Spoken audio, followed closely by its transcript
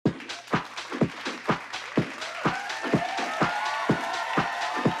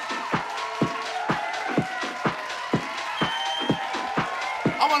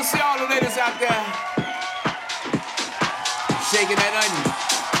want to see all the ladies out there shaking that onion.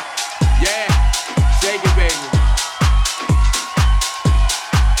 Yeah, shake it, baby.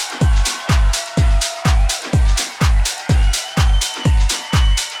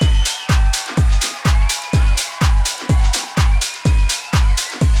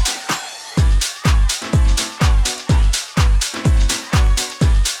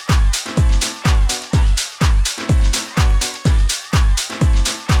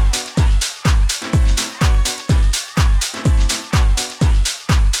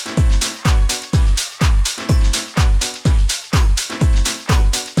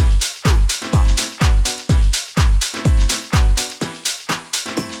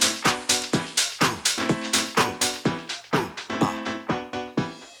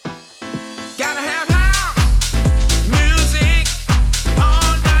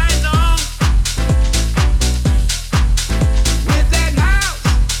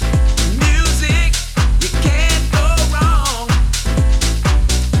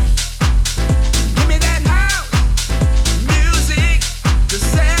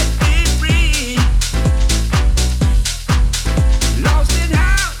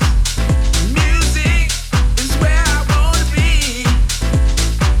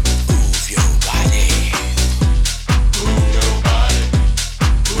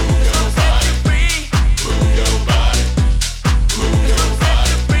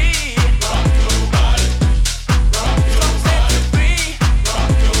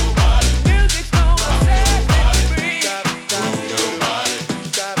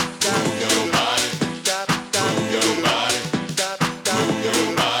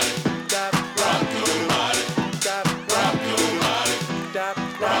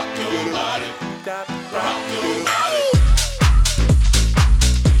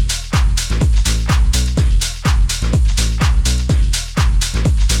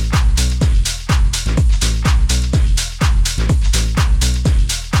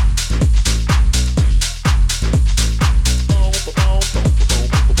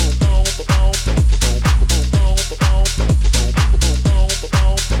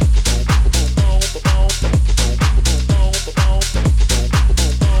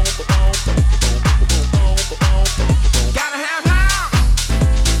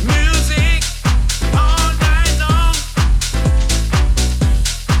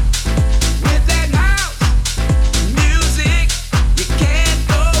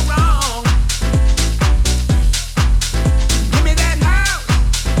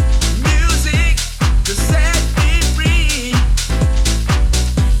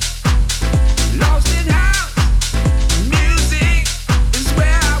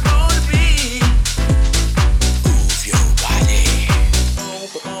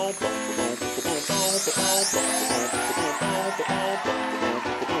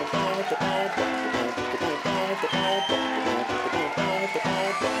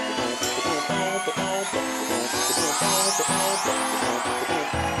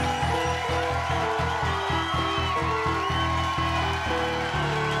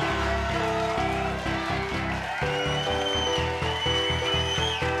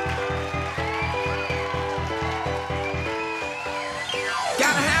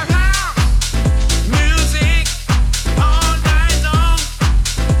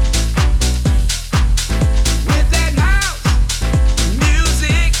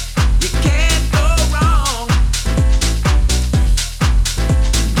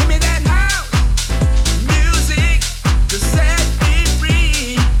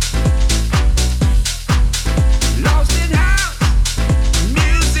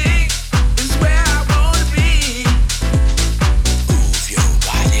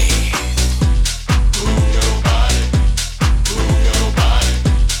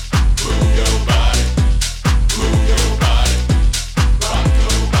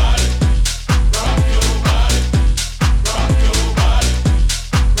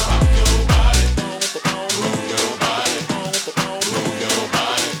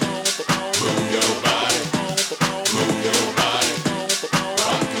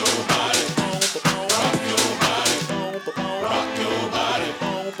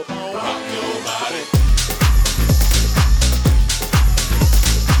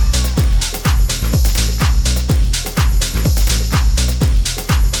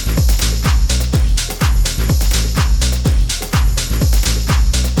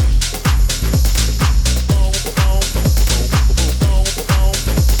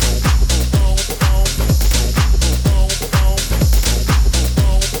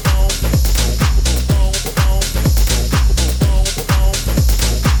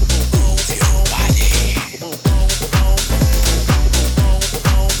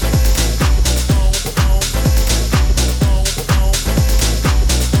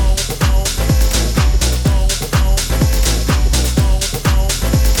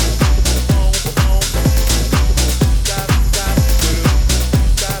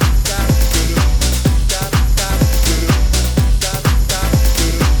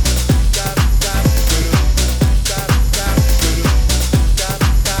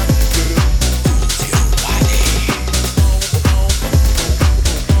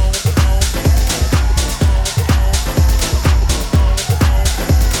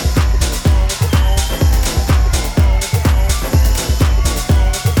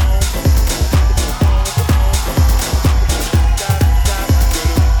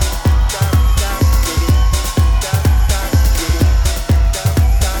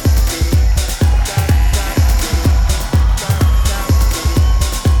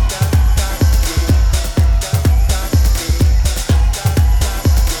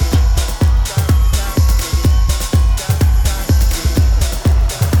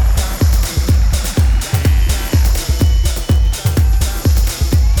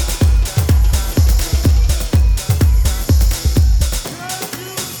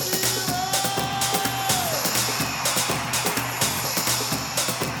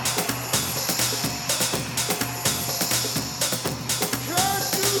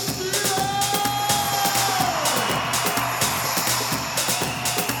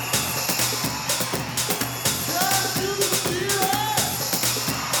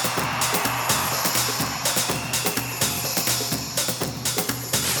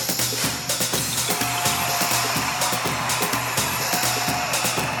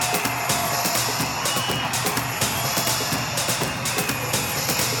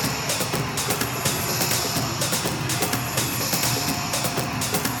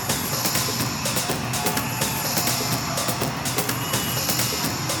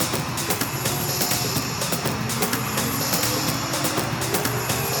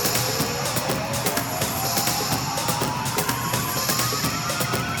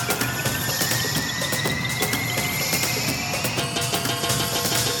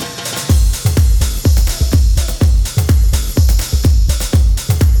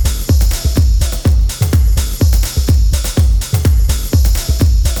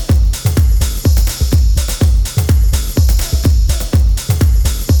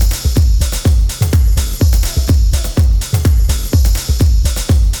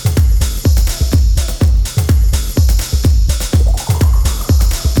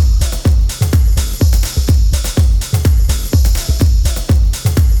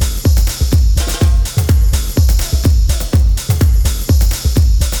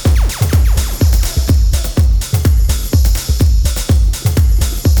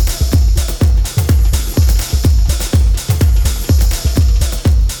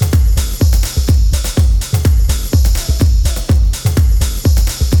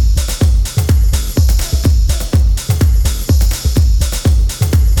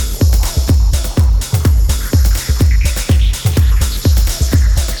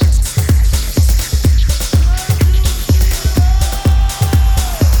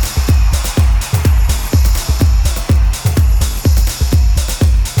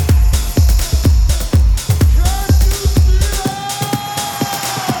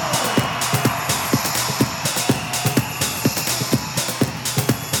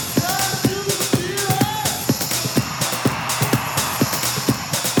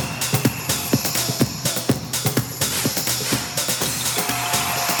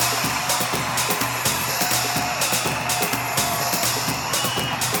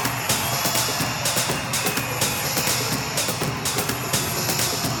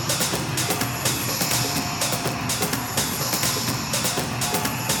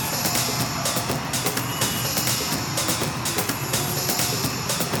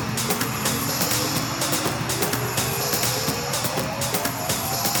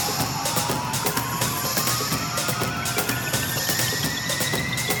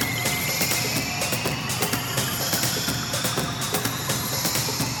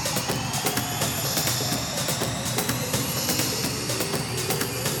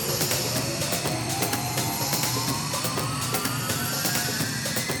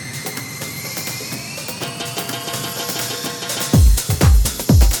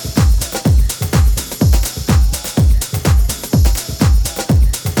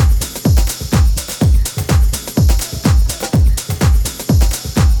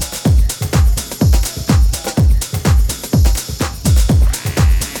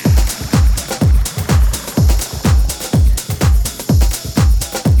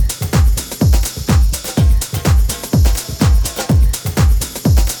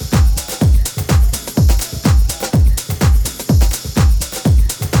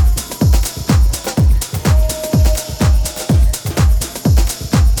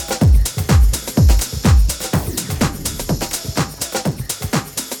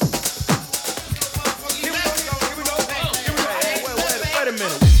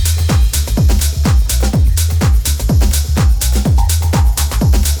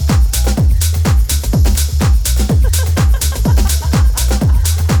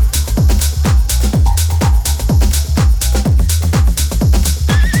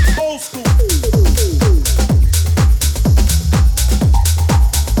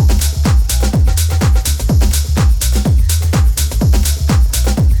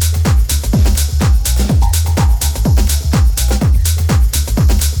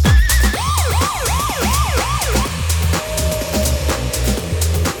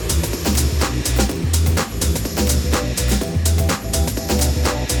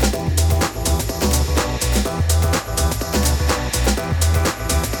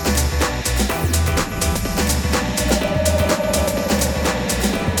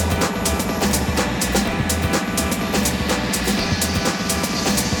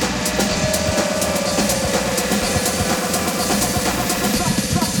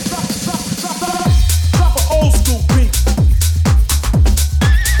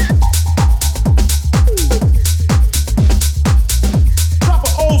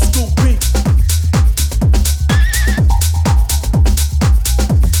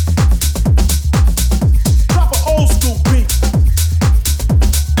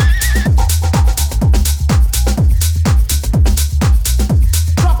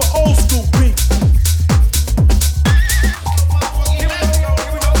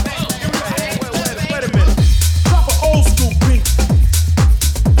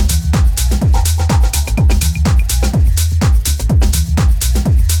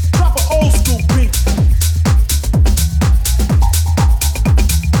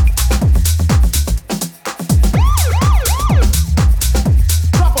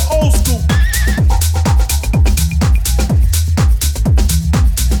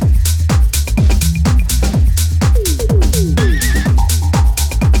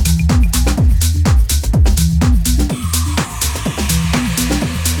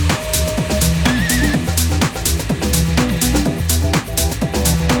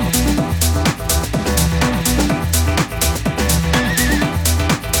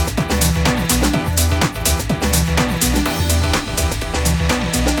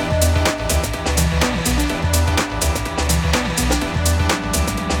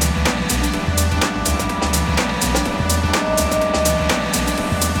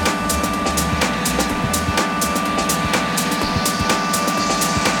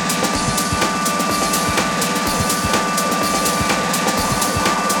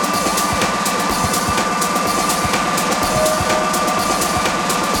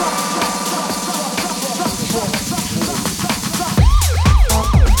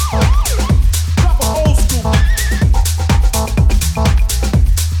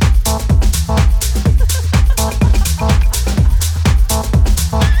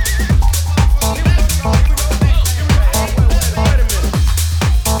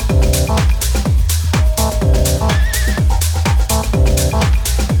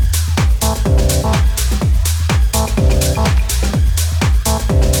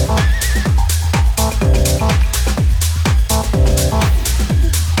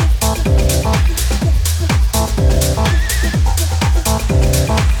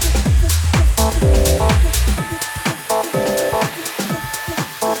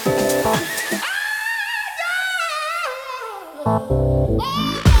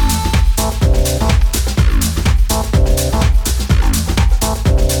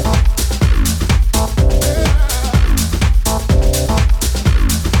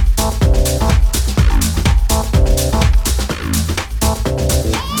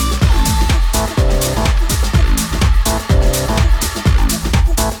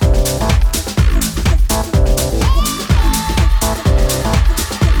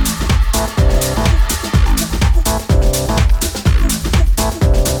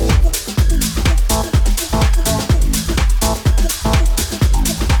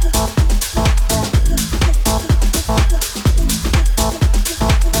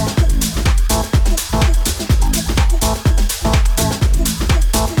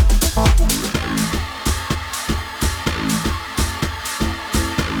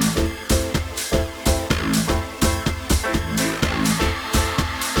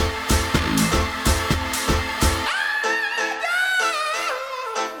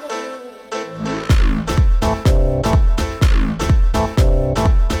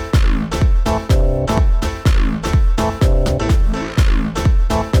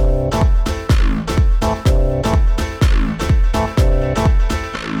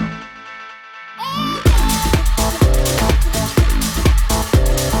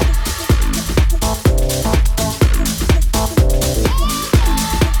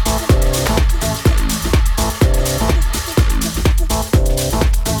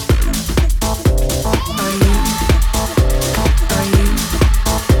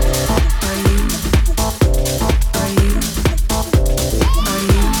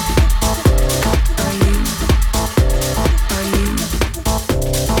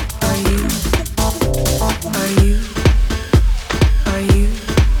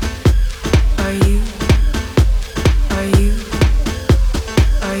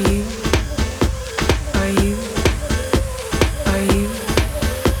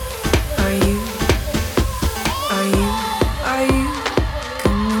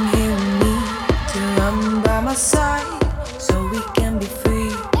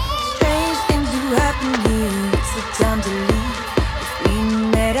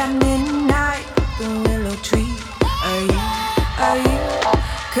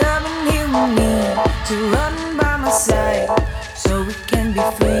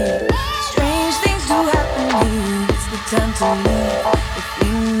 can be free. Strange things do happen here. It's the time to leave. If we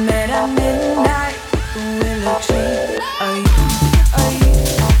met at midnight, the willow tree. Are you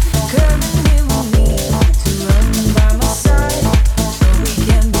coming here with me to run by my side so we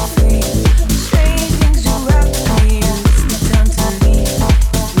can be free? Strange things do happen here. It's the time to leave.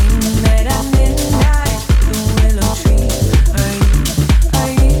 If we met at midnight, the willow tree. Are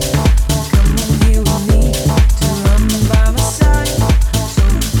you coming here with me to run by my side so we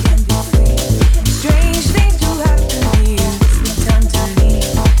can be free? Strange things do happen here. It's the time to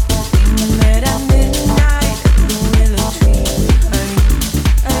leave. If we met at midnight,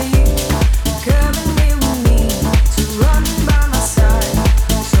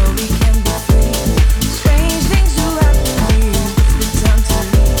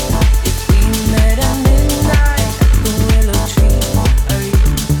 the willow tree. Are you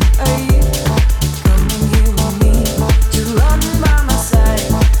coming here with me to run by my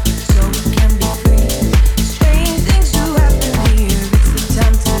side so we can be free? Strange things do happen here. It's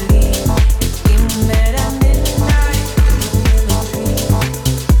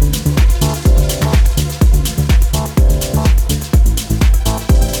the time to leave.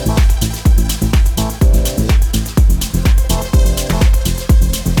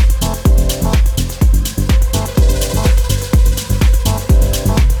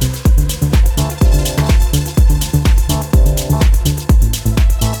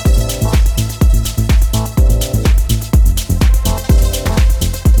 If we met at midnight, the willow tree.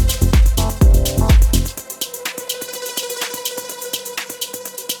 Are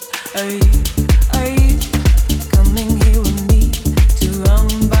you coming here with me to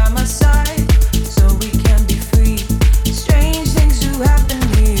run by my side so we can be free? Strange things do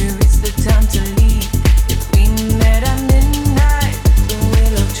happen here. It's the time to leave. If we met at midnight, the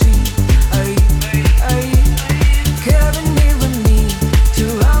willow tree. Are you coming here with me to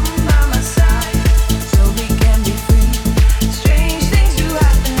run by my side so we can be free? Strange things do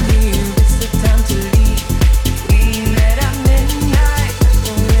happen here. It's the time to leave. If we met at midnight, the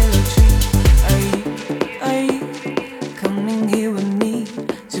willow tree. Are you coming here with me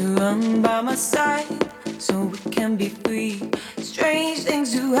to run by my side so we can be free? Strange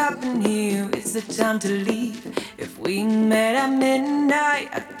things do happen here. It's the time to leave. If we met at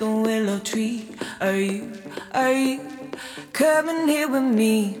midnight, the willow tree. Are you coming here with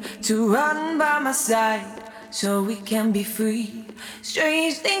me to run by my side so we can be free?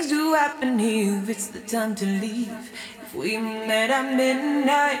 Strange things do happen here. It's the time to leave. If we met at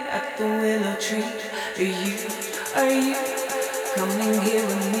midnight at the willow tree. Are you coming here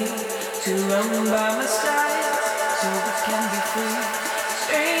with me to run by my side so we can be free?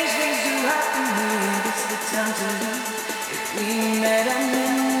 Strange things do happen here. It's the time to leave. If we met at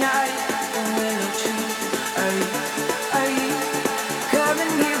midnight at the willow tree. Are you coming here with me to run by my side so we can be free? Strange things do happen here. It's the time to leave. If we met at midnight at the willow tree. Are you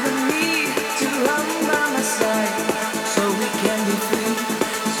coming here with me to run by my side so we can be free?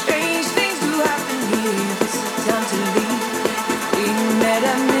 Strange things do happen here. It's the time to leave. If we met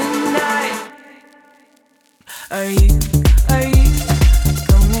at midnight. Are you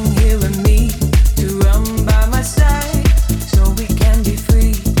coming here with me to run by my side so we can be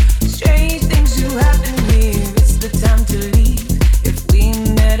free? Strange things do happen here. It's the time to leave. If we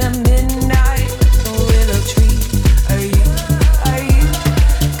met at midnight.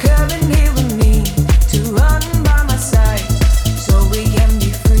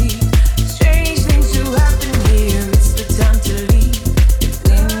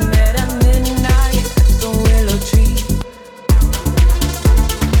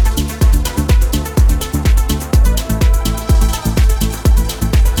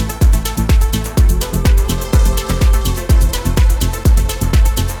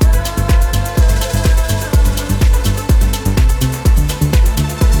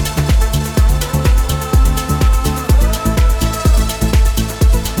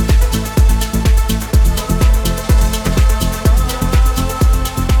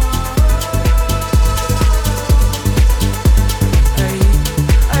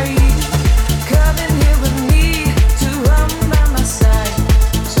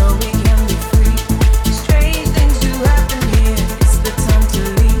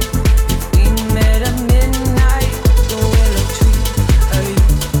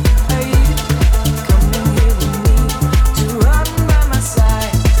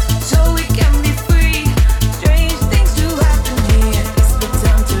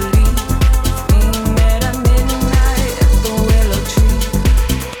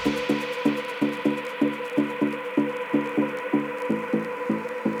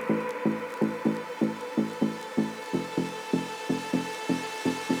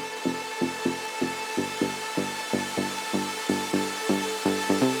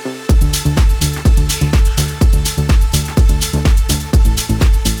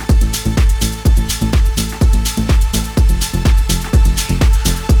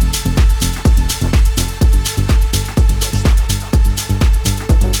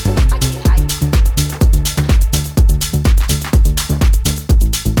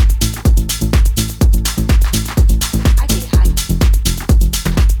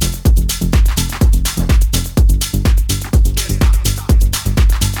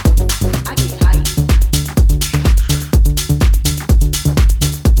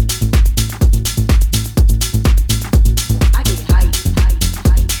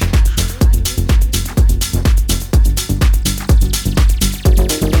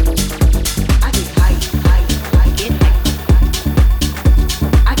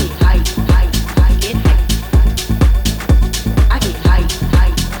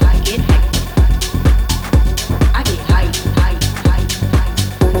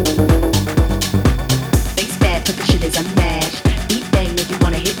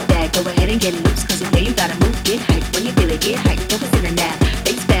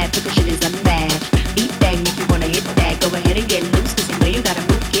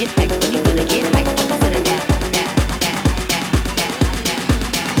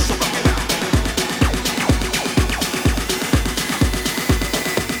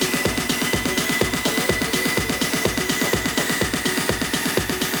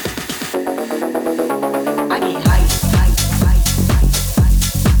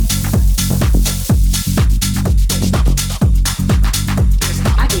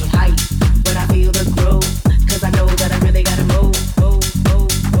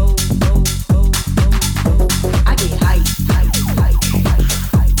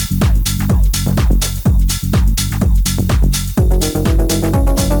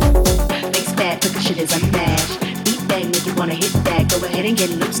 and get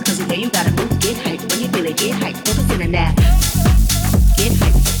loose, cause you know you gotta move, get hype. When you feel it, get hype, focus in on that. Get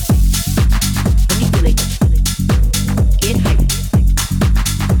hype. When you feel it, get hype.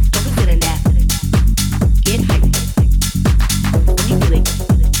 Focus in on that. Get hype. When you feel it,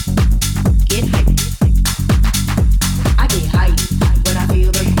 get hype. I get hype when I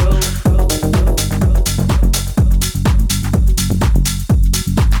feel the groove.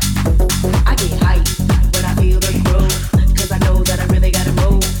 I get hype when I feel the groove, cause I know that I really gotta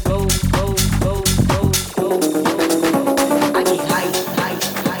move, move, move, move, move, move. I get hype, hype,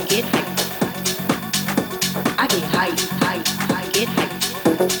 hype, get hype. I get hype, hype, hype, get hype.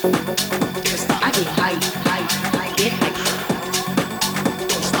 I get hype, hype, hype, get hype.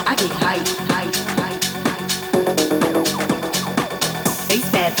 I get hype, hype, hype, hype. Face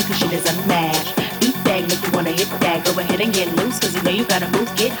bad, percussion is unmatched. Beat bag, make you wanna hit that. Go ahead and get loose, cause you know you gotta move,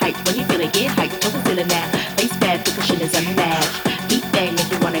 get hype. When you feel it, get hype, focus feeling that. Face bad, percussion is unmatched. Beat bag,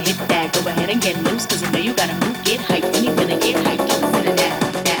 make you wanna hit that. Go ahead and get loose, cause you know you gotta move, get hype. When you feel it, get hype, focus feeling that.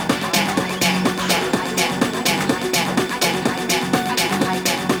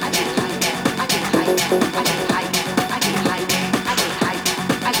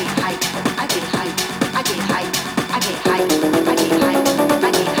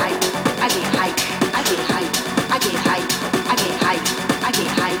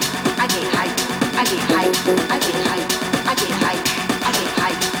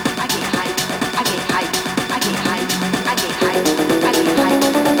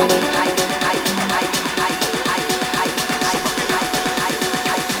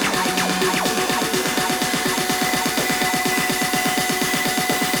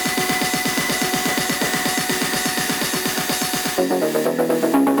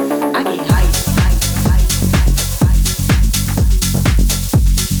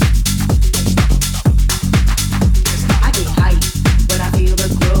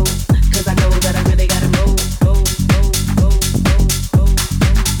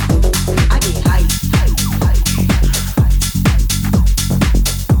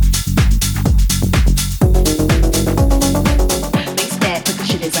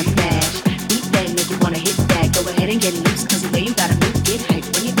 Wanna hit that, go ahead and get loose, cause you know you gotta move, get hype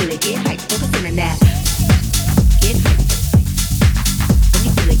when you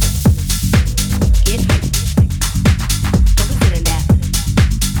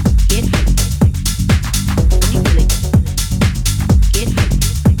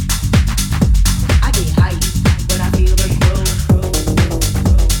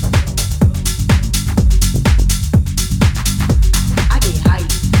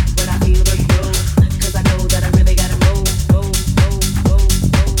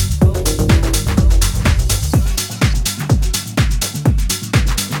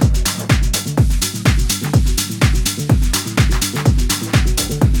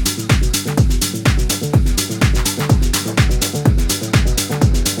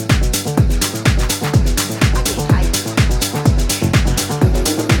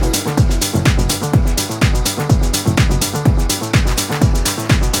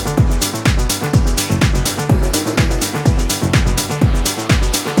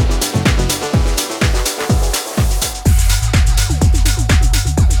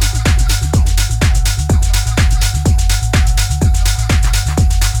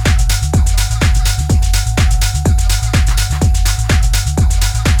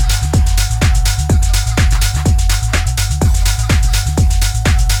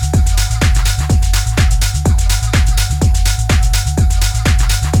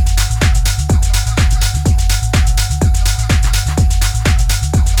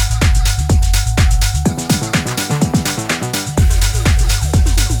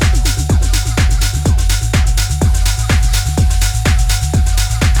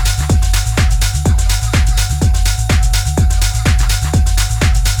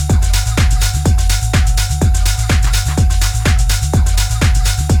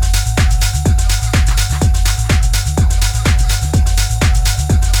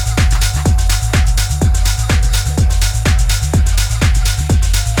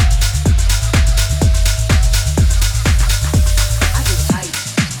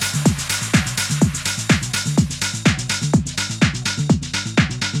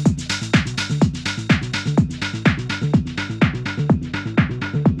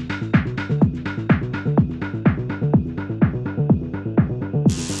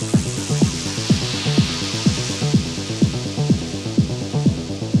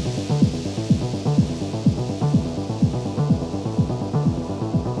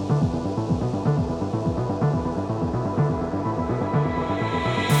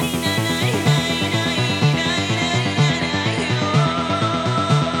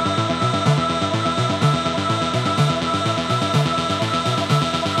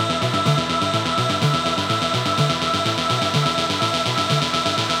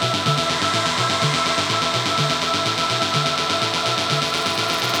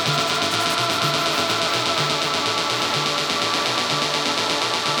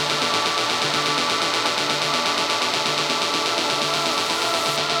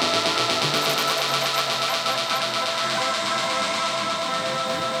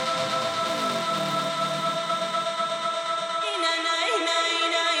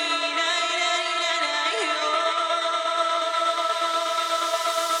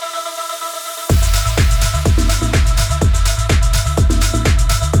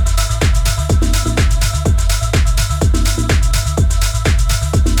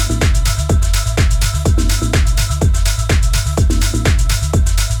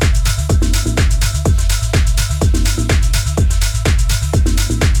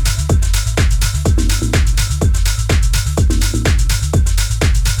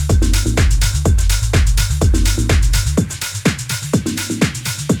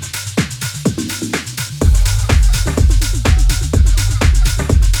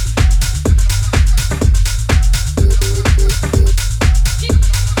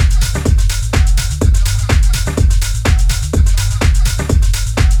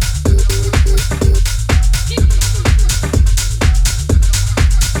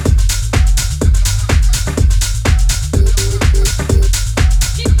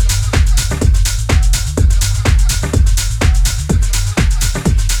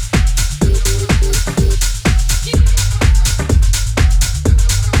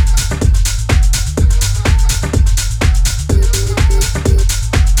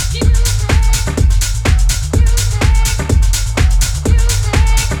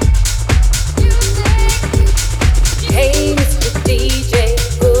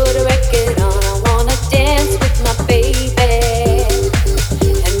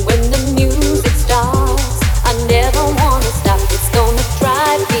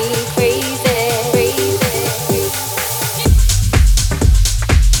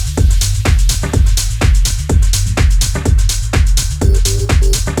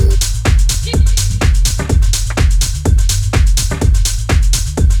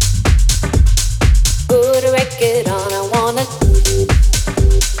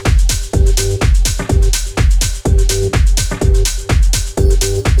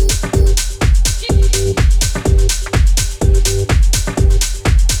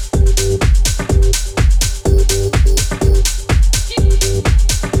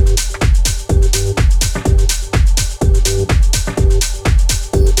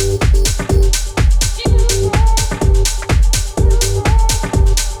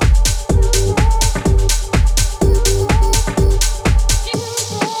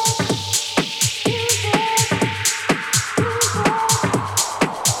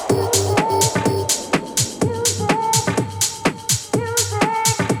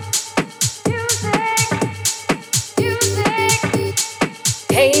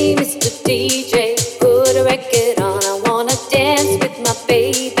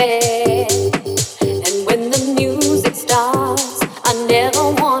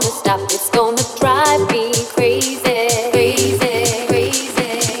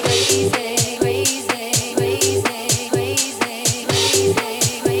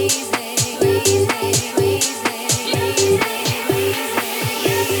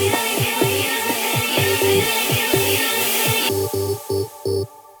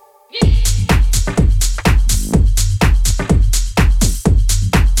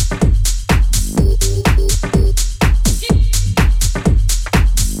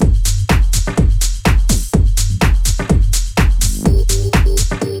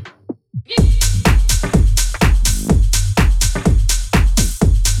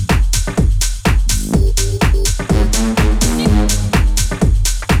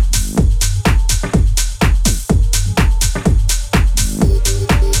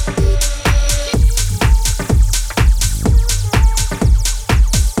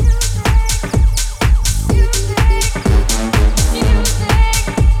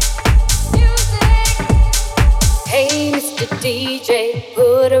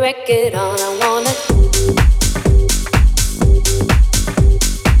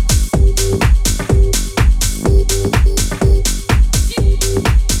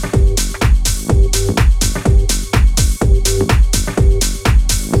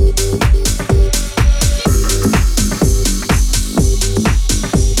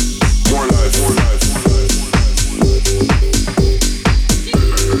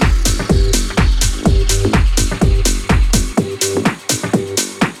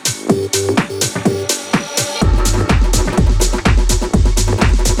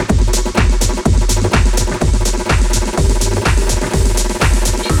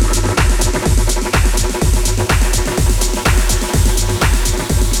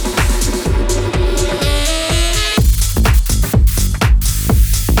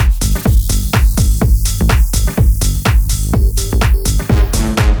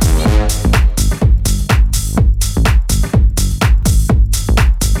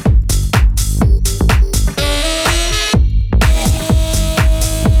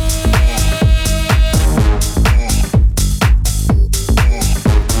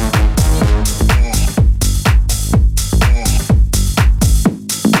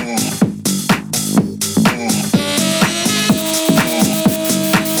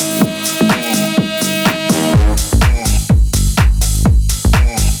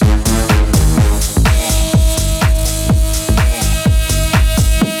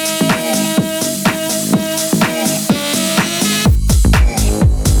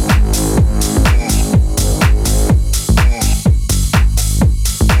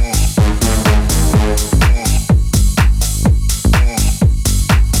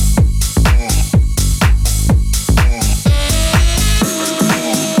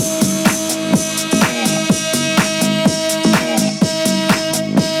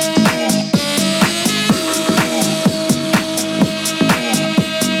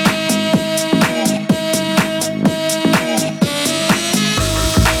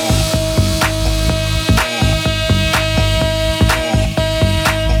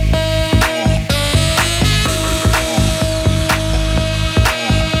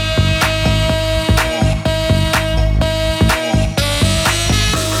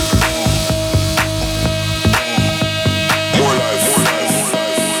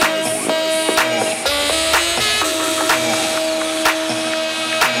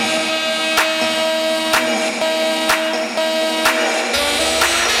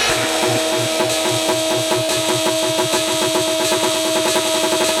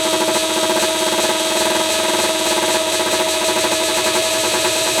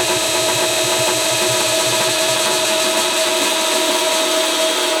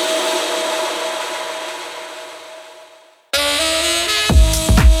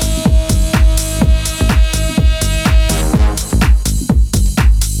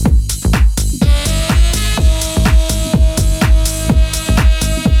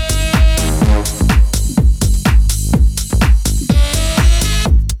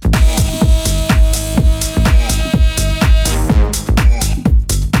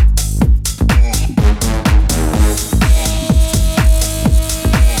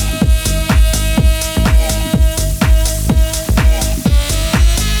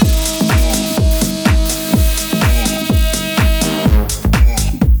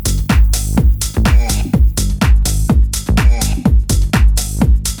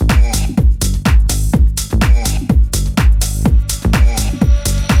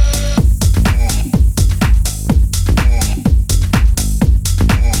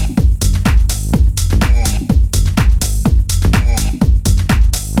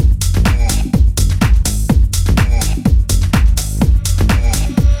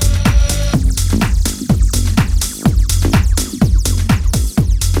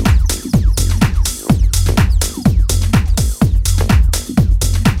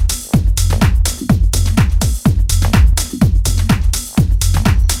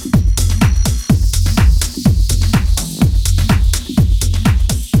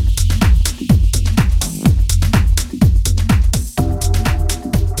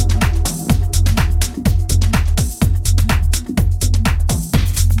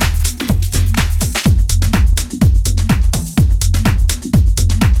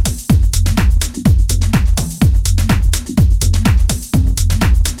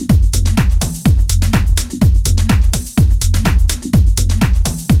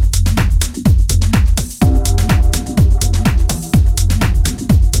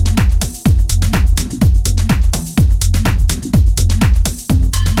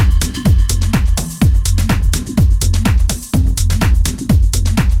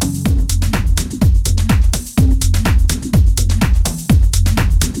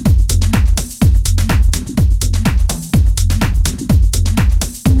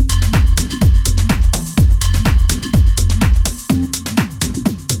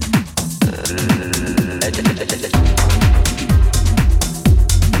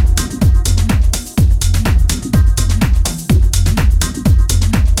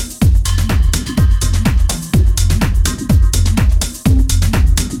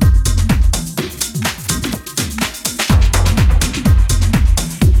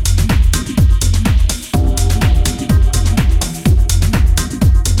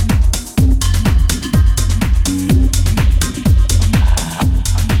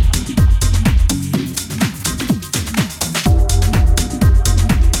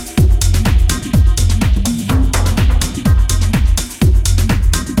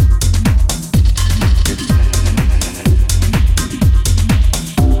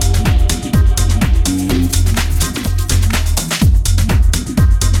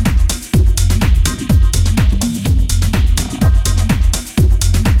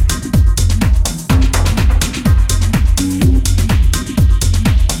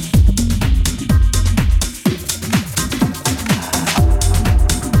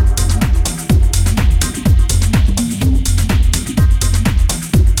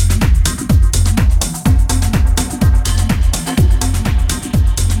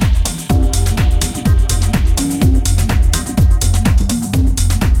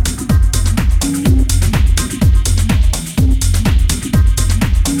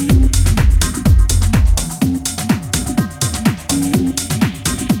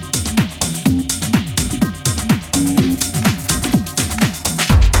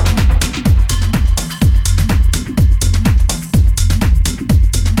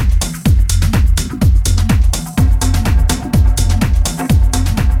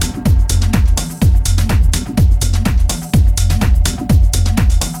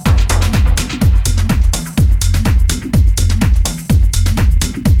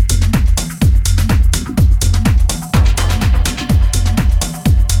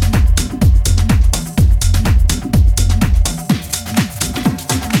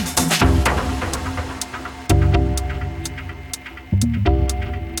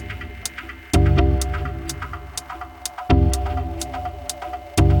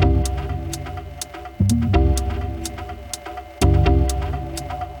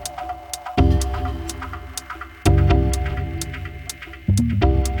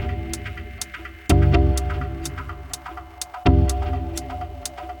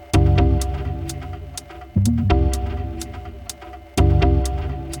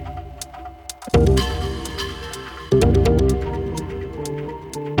Thank you.